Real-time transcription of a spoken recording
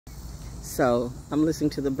So I'm listening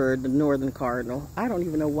to the bird, the northern cardinal. I don't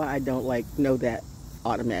even know why I don't know that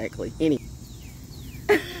automatically. Anyway.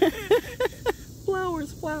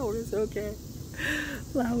 Flowers, okay.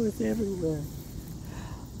 Flowers everywhere.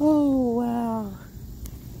 Oh, wow.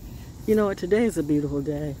 You know what? Today is a beautiful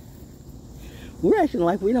day. We're acting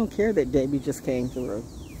like we don't care that Debbie just came through.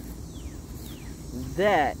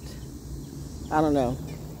 That, I don't know.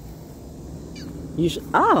 You should,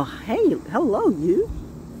 oh, hey, hello, you.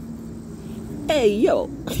 Hey, yo.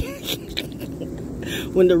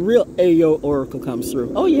 When the real Ayo Oracle comes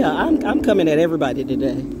through. Oh, yeah, I'm coming at everybody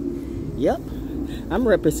today. Yep. I'm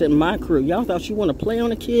representing my crew. Y'all thought you want to play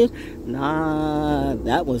on a kid? Nah,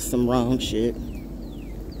 that was some wrong shit.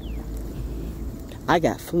 I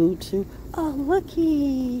got food too. Oh,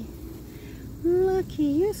 looky. Looky,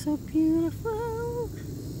 you're so beautiful.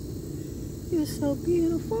 You're so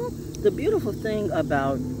beautiful. The beautiful thing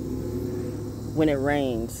about when it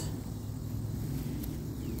rains,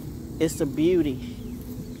 it's the beauty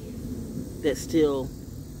that still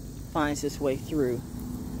finds its way through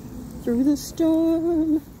the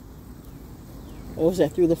storm. Or was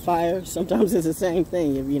that through the fire? Sometimes it's the same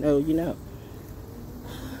thing. If you know, you know.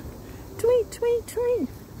 Tweet, tweet, tweet.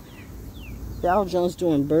 Val Jones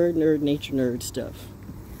doing bird nerd, nature nerd stuff.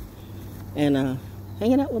 And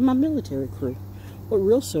hanging out with my military crew. What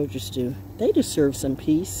real soldiers do. They deserve some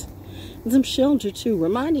peace. And some shelter too.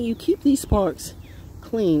 Reminding you, keep these parks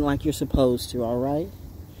clean like you're supposed to, alright?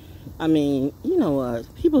 I mean, you know,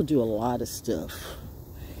 people do a lot of stuff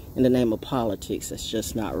in the name of politics that's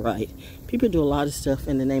just not right. People do a lot of stuff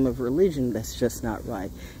in the name of religion that's just not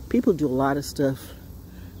right. People do a lot of stuff,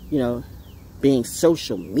 you know, being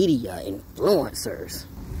social media influencers.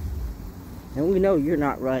 And we know you're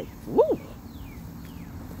not right. Woo!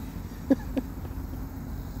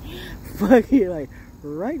 Fuck you, like,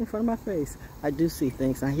 right in front of my face. I do see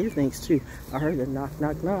things. I hear things too. I heard the knock,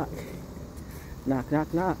 knock, knock. Knock,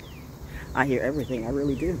 knock, knock. I hear everything. I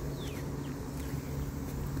really do.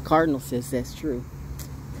 Cardinal says that's true.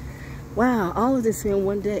 Wow, all of this in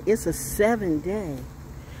one day. It's a 7-day.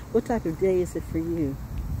 What type of day is it for you?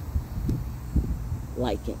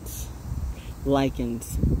 Lichens.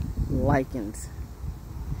 Lichens. Lichens.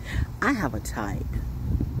 I have a type.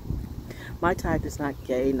 My type is not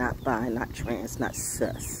gay, not bi, not trans, not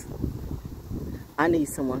sus. I need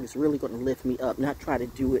someone who's really going to lift me up, not try to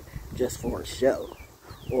do it just for a show.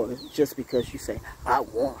 Or just because you say, I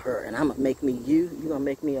want her and I'm going to make me you. You're going to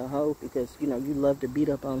make me a hoe because, you know, you love to beat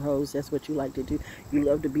up on hoes. That's what you like to do. You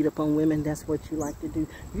love to beat up on women. That's what you like to do.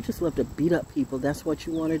 You just love to beat up people. That's what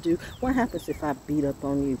you want to do. What happens if I beat up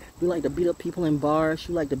on you? You like to beat up people in bars.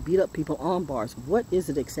 You like to beat up people on bars. What is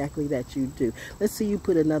it exactly that you do? Let's see you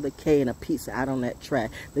put another K and a pizza out on that track.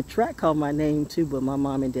 The track called my name too, but my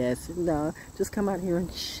mom and dad said, nah, just come out here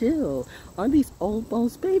and chill. On these old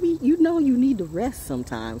bones, baby, you know you need to rest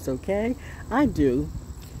sometimes, okay? I do.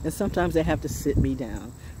 And sometimes they have to sit me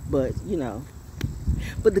down. But, you know.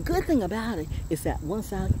 But the good thing about it is that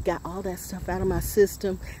once I got all that stuff out of my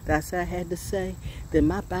system that I said I had to say, then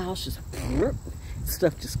my bowels just,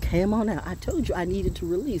 stuff just came on out. I told you I needed to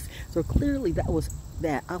release. So clearly that was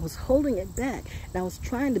that. I was holding it back. And I was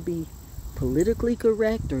trying to be politically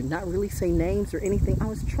correct or not really say names or anything. I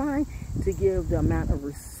was trying to give the amount of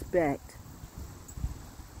respect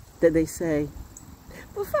that they say,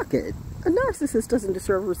 well, fuck it. A narcissist doesn't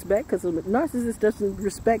deserve respect because a narcissist doesn't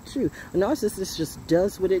respect you. A narcissist just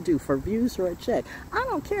does what it do for views or a check. I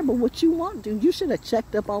don't care about what you want to do. You should have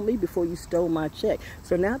checked up on me before you stole my check.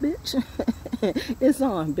 So now, bitch, it's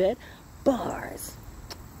on, bet. Bars.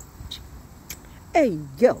 Hey,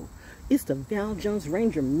 yo. It's the Val Jones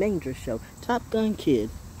Ranger Manger Show. Top Gun Kid.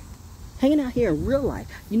 Hanging out here in real life.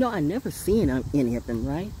 You know, I never seen any of them,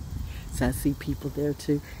 right? So I see people there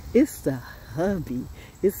too. It's the hubby.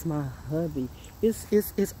 It's my hubby.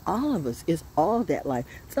 It's all of us. It's all that life.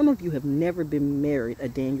 Some of you have never been married a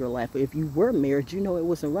day in your life. But if you were married, you know it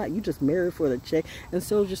wasn't right. You just married for the check. And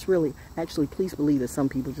so just really, actually, please believe that some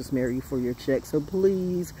people just marry you for your check. So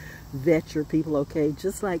please vet your people, okay?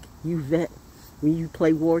 Just like you vet when you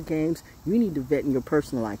play war games, you need to vet in your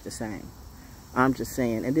personal life the same. I'm just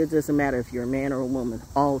saying. And it doesn't matter if you're a man or a woman.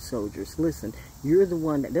 All soldiers, listen, you're the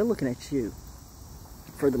one that they're looking at you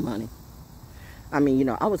for the money. I mean, you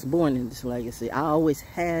know, I was born in this legacy. I always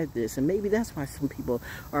had this. And maybe that's why some people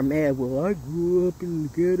are mad. Well, I grew up in the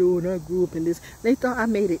ghetto and I grew up in this. They thought I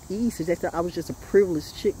made it easy. They thought I was just a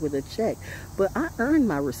privileged chick with a check. But I earned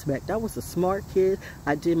my respect. I was a smart kid.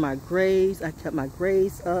 I did my grades. I kept my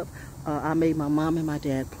grades up. I made my mom and my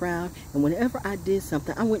dad proud. And whenever I did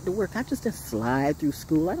something, I went to work. I just didn't slide through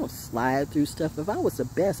school. I don't slide through stuff. If I was the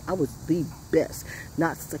best, I was the best.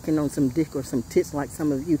 Not sucking on some dick or some tits like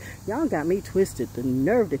some of you. Y'all got me twisted. The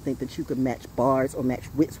nerve to think that you could match bars or match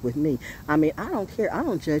wits with me. I mean, I don't care. I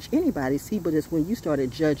don't judge anybody. See, but it's when you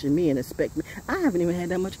started judging me and expect me. I haven't even had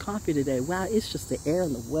that much coffee today. Wow, it's just the air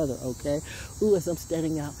and the weather, okay? Ooh, as I'm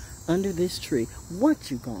standing out under this tree,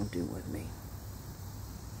 what you gonna do with me?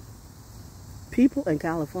 People in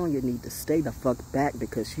California need to stay the fuck back,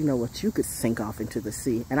 because you know what, you could sink off into the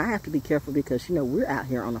sea. And I have to be careful because, you know, we're out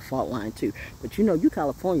here on the fault line too. But you know, you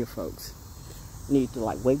California folks need to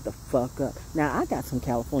like wake the fuck up. Now, I got some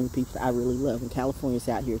California people that I really love, and California's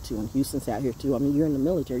out here too, and Houston's out here too. I mean, you're in the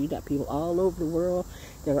military, you got people all over the world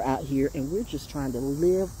that are out here, and we're just trying to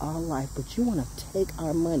live our life. But you want to take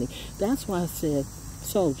our money. That's why I said,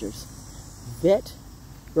 soldiers, vet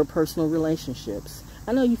your personal relationships.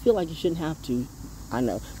 I know you feel like you shouldn't have to, I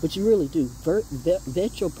know, but you really do.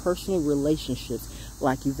 Vet your personal relationships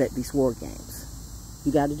like you vet these war games.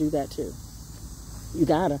 You got to do that too. You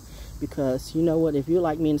gotta, because you know what, if you're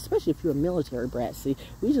like me, and especially if you're a military brat, see,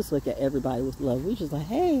 we just look at everybody with love. We just like,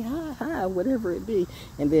 hey, hi, whatever it be.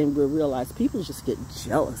 And then we'll realize people just get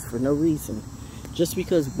jealous for no reason. Just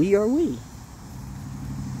because we are we.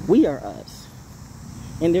 We are us.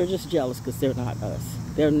 And they're just jealous because they're not us.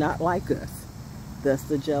 They're not like us. That's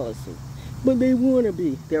the jealousy. But they want to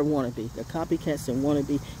be. They're wannabe. They're copycats and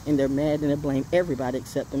wannabe, and they're mad and they blame everybody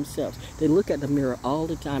except themselves. They look at the mirror all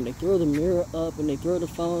the time. They throw the mirror up and they throw the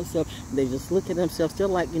phone up. They just look at themselves. They're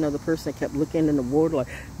like, you know, the person that kept looking in the water like,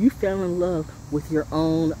 you fell in love with your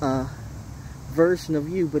own version of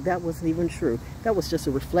you, but that wasn't even true. That was just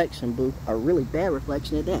a reflection, boo. A really bad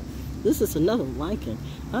reflection of that. This is another lichen.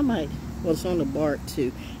 I might, well, it's on the bark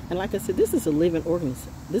too. And like I said, this is a living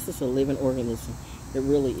organism. This is a living organism. It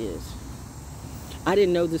really is. I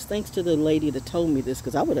didn't know this thanks to the lady that told me this,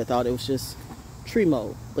 because I would have thought it was just tree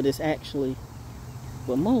mold. But it's actually,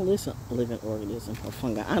 well, mold is a living organism, or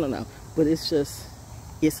fungi. I don't know. But it's just,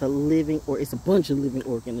 it's a living, or it's a bunch of living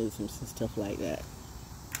organisms and stuff like that.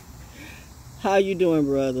 How you doing,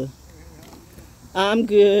 brother? I'm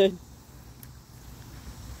good.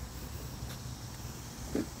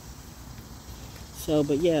 So,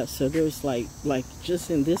 but yeah, so there's like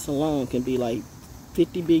just in this alone can be like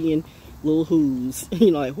 50 billion little who's,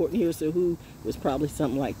 you know, like Horton Hears a Who was probably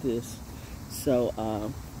something like this. So,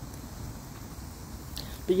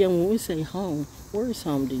 but yeah, when we say home, where is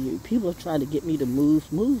home to you? People have tried to get me to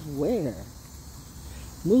move. Move where?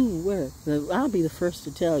 Move where? Now, I'll be the first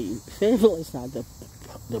to tell you, Fayetteville is not the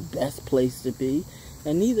best place to be.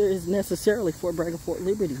 And neither is necessarily Fort Bragg or Fort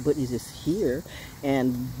Liberty, but it is here.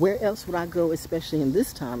 And where else would I go, especially in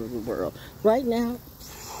this time of the world? Right now,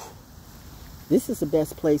 this is the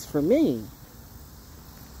best place for me.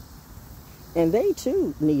 And they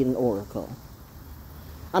too need an oracle.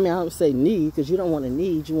 I mean, I don't say need, because you don't want to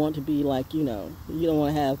need. You want to be like, you know, you don't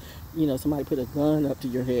want to have, you know, somebody put a gun up to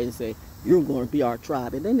your head and say, you're going to be our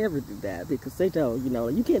tribe. And they never do that, because they know, you know,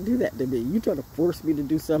 you can't do that to me. You try to force me to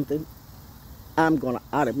do something, I'm going to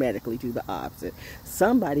automatically do the opposite.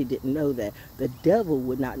 Somebody didn't know that. The devil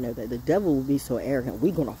would not know that. The devil would be so arrogant.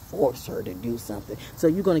 We're going to force her to do something. So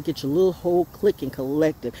you're going to get your little whole clique and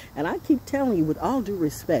collective. And I keep telling you, with all due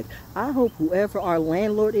respect, I hope whoever our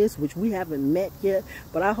landlord is, which we haven't met yet,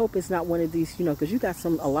 but I hope it's not one of these, you know, because you got a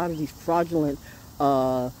lot of these fraudulent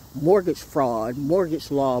mortgage fraud, mortgage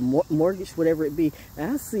law, mortgage whatever it be.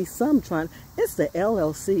 And I see some trying, it's the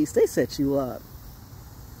LLCs. They set you up.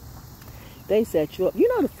 They set you up. You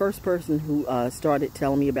know, the first person who started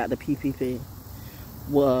telling me about the PPP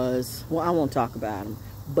was, well, I won't talk about him,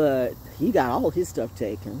 but he got all his stuff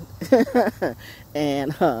taken.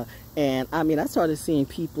 and I mean, I started seeing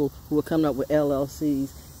people who were coming up with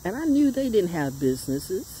LLCs, and I knew they didn't have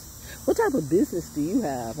businesses. What type of business do you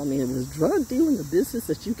have? I mean, it was drug dealing a business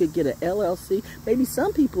that you could get an LLC? Maybe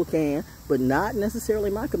some people can, but not necessarily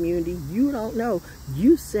my community. You don't know.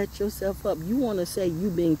 You set yourself up. You want to say you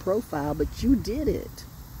being profiled, but you did it.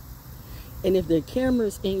 And if there are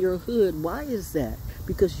cameras in your hood, why is that?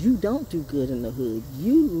 Because you don't do good in the hood.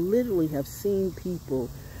 You literally have seen people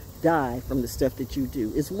die from the stuff that you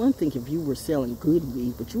do. It's one thing if you were selling good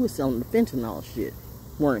weed, but you were selling the fentanyl shit,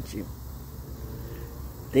 weren't you?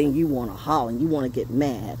 Then you want to holler and you want to get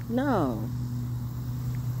mad. No.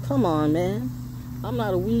 Come on, man. I'm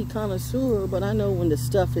not a weed connoisseur, but I know when the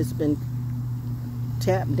stuff has been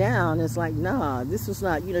tapped down, it's like, nah, this is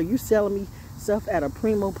not, you know, you're selling me stuff at a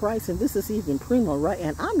primo price, and this is even primo, right?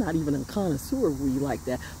 And I'm not even a connoisseur of weed like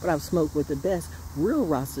that, but I've smoked with the best. Real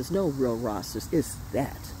rosters, no real rosters. It's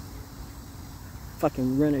that.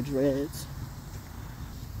 fucking Renner dreads.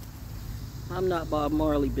 I'm not Bob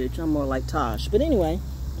Marley, bitch. I'm more like Tosh. But anyway,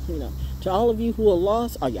 you know, to all of you who are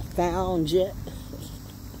lost, are you found yet?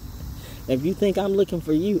 If you think I'm looking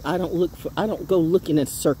for you, I don't go looking at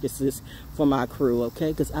circuses for my crew,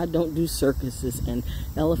 okay? Because I don't do circuses, and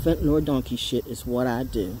elephant nor donkey shit is what I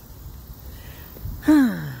do.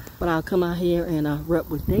 But I'll come out here and rep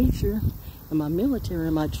with nature and my military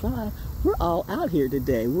and my tribe. We're all out here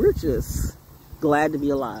today. We're just glad to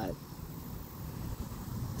be alive.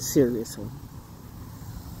 Seriously.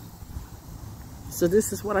 So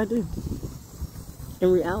this is what I do.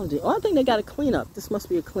 In reality. Oh, I think they got a cleanup. This must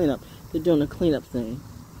be a cleanup. They're doing a cleanup thing.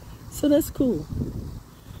 So that's cool.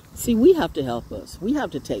 See, we have to help us. We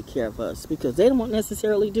have to take care of us because they don't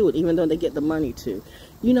necessarily do it, even though they get the money to.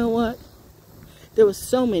 You know what? There were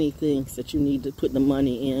so many things that you need to put the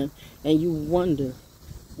money in, and you wonder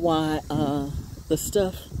why the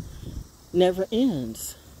stuff never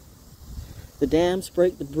ends. The dams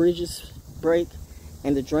break, the bridges break,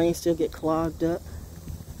 and the drains still get clogged up.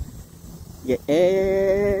 Yet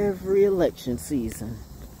every election season,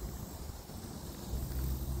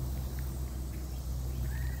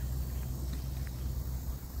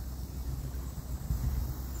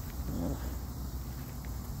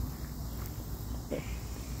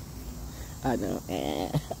 I know.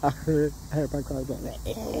 I heard my car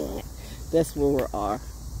going. That's where we are.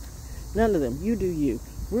 None of them. You do you.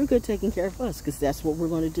 We're good taking care of us because that's what we're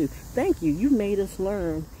going to do. Thank you. You made us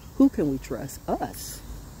learn. Who can we trust? Us.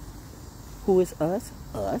 Who is us?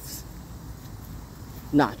 Us.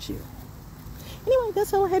 Not you. Anyway,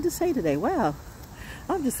 that's all I had to say today. Wow.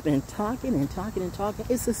 I've just been talking and talking and talking.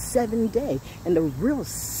 It's a 7-day. And the real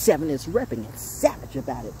 7 is repping and savage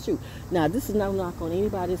about it, too. Now, this is no knock on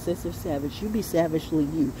anybody that says they're savage. You be savagely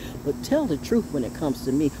you. But tell the truth when it comes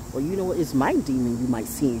to me. Or you know what? It's my demon you might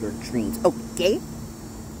see in your dreams. Okay?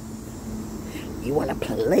 You want to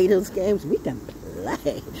play those games? We can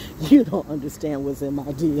play. You don't understand what's in my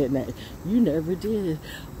DNA. You never did.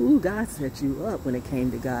 Ooh, God set you up when it came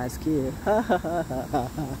to God's kid. Ha ha ha ha ha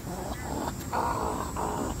ha.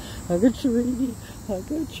 Hug a tree,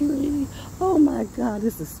 hug a tree. Oh my God,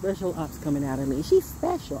 this is special ops coming out of me. She's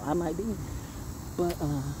special. I might be. But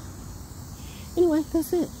anyway,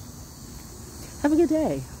 that's it. Have a good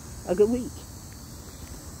day. A good week.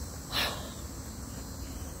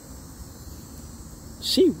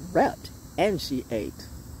 She repped and she ate.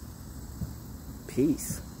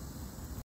 Peace.